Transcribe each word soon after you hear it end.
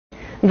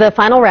The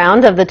final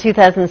round of the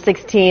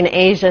 2016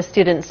 Asia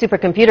Student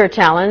Supercomputer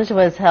Challenge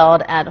was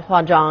held at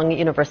Huazhong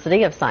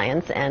University of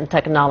Science and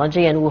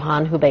Technology in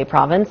Wuhan, Hubei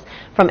province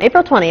from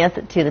April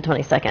 20th to the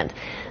 22nd.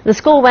 The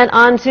school went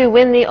on to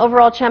win the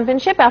overall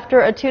championship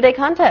after a two-day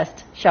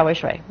contest. Xiao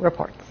Weishui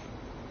reports.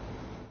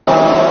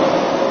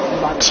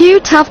 2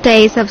 tough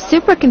days of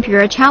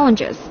supercomputer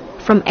challenges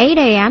from 8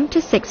 a.m.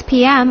 to 6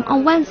 p.m.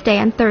 on Wednesday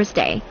and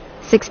Thursday.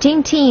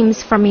 16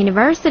 teams from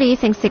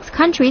universities in 6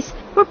 countries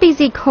were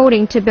busy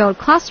coding to build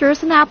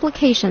clusters and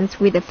applications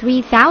with a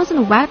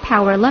 3,000 watt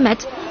power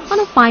limit on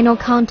the final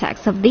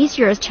context of this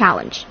year's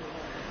challenge.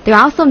 They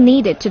also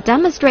needed to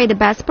demonstrate the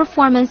best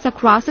performance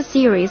across a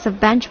series of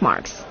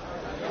benchmarks.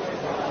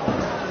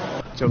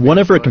 One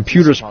of our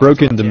computers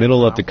broke in the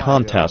middle of the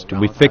contest.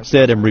 We fixed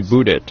it and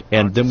rebooted it,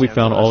 and then we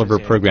found all of our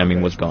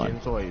programming was gone.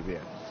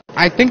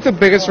 I think the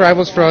biggest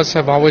rivals for us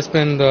have always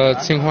been the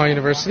Tsinghua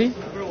University.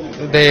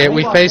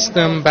 We faced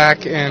them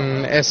back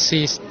in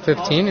SC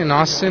 15 in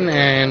Austin,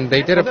 and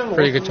they did a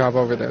pretty good job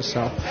over there.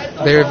 So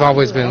they've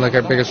always been like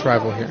our biggest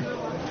rival here.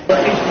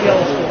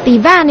 The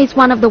event is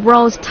one of the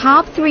world's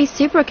top 3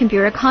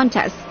 supercomputer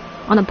contests,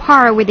 on a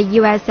par with the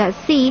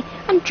USSC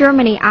and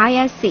Germany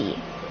ISC.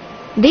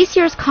 This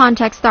year's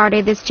contest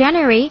started this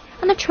January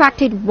and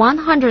attracted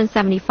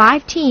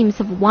 175 teams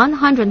of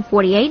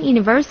 148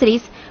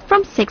 universities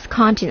from 6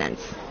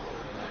 continents.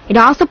 It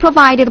also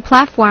provided a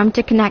platform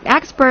to connect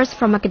experts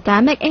from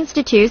academic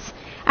institutes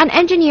and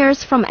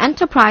engineers from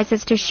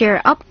enterprises to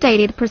share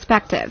updated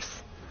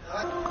perspectives.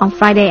 On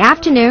Friday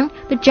afternoon,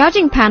 the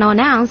judging panel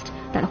announced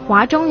that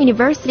Huazhong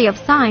University of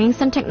Science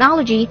and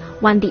Technology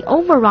won the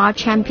overall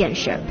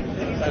championship.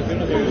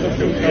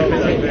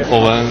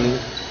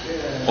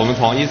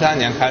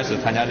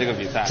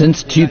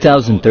 Since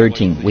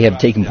 2013, we have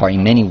taken part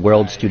in many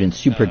world student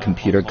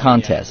supercomputer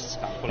contests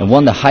and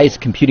won the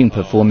highest computing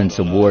performance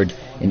award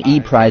and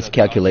E-Prize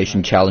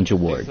Calculation Challenge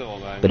Award.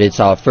 But it's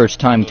our first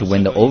time to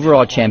win the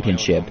overall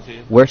championship.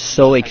 We're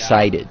so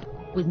excited.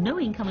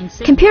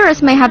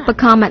 Computers may have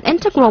become an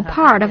integral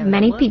part of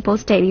many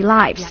people's daily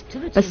lives,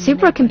 but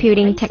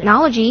supercomputing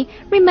technology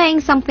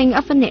remains something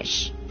of a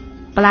niche.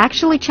 But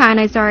actually,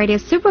 China is already a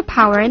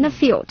superpower in the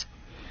field.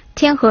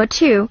 Tianhe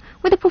 2,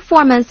 with a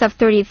performance of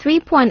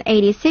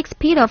 33.86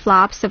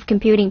 petaflops of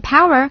computing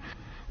power,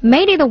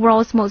 made it the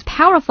world's most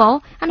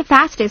powerful and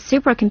fastest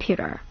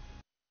supercomputer.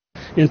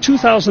 In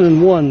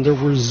 2001, there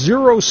were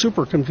 0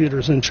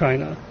 supercomputers in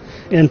China.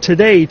 And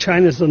today,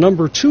 China is the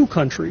number 2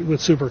 country with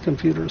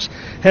supercomputers,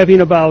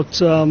 having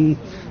about,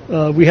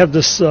 we have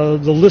this, the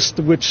list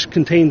which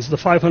contains the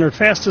 500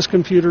 fastest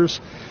computers.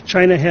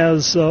 China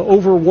has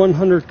over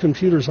 100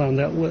 computers on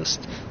that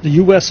list. The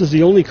U.S. is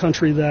the only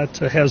country that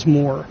has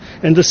more.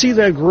 And to see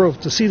that growth,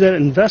 to see that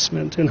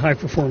investment in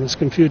high-performance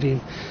computing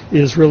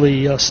is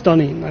really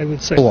stunning, I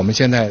would say.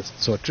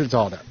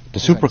 The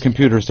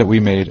supercomputers that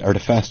we made are the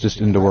fastest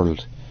in the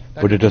world,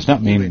 but it does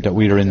not mean that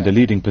we are in the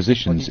leading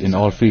positions in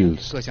all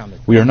fields.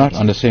 We are not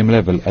on the same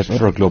level as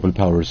other global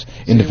powers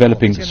in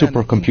developing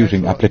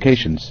supercomputing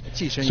applications.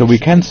 So we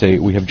can say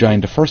we have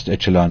joined the first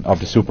echelon of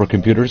the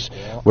supercomputers,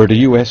 where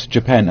the US,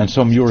 Japan and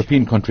some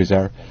European countries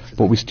are,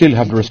 but we still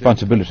have the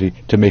responsibility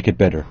to make it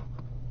better.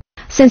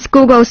 Since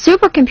Google's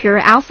supercomputer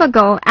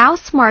AlphaGo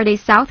outsmarted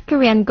South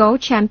Korean Go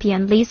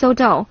champion Lee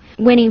So-do,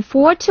 winning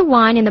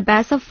 4-1 in the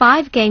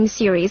best-of-5 game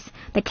series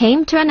that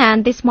came to an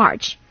end this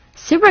March,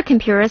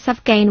 supercomputers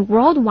have gained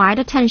worldwide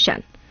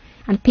attention,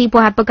 and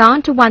people have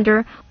begun to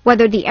wonder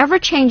whether the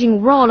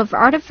ever-changing role of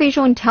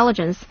artificial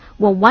intelligence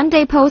will one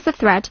day pose a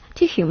threat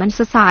to human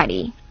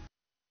society.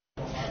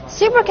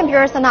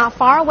 Supercomputers are not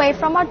far away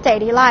from our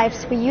daily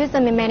lives. We use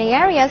them in many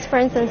areas, for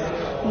instance,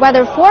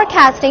 weather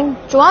forecasting,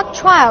 drug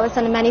trials,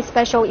 and many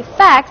special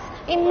effects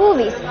in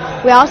movies.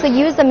 We also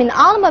use them in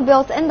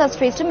automobiles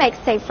industries to make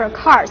safer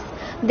cars.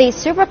 These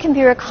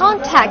supercomputer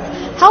contests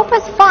help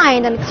us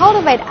find and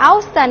cultivate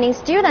outstanding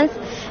students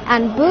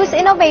and boost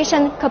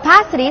innovation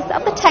capacities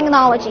of the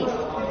technologies.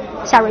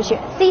 Xiao Weishui,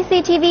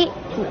 CCTV,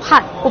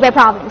 Wuhan, Hubei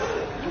province.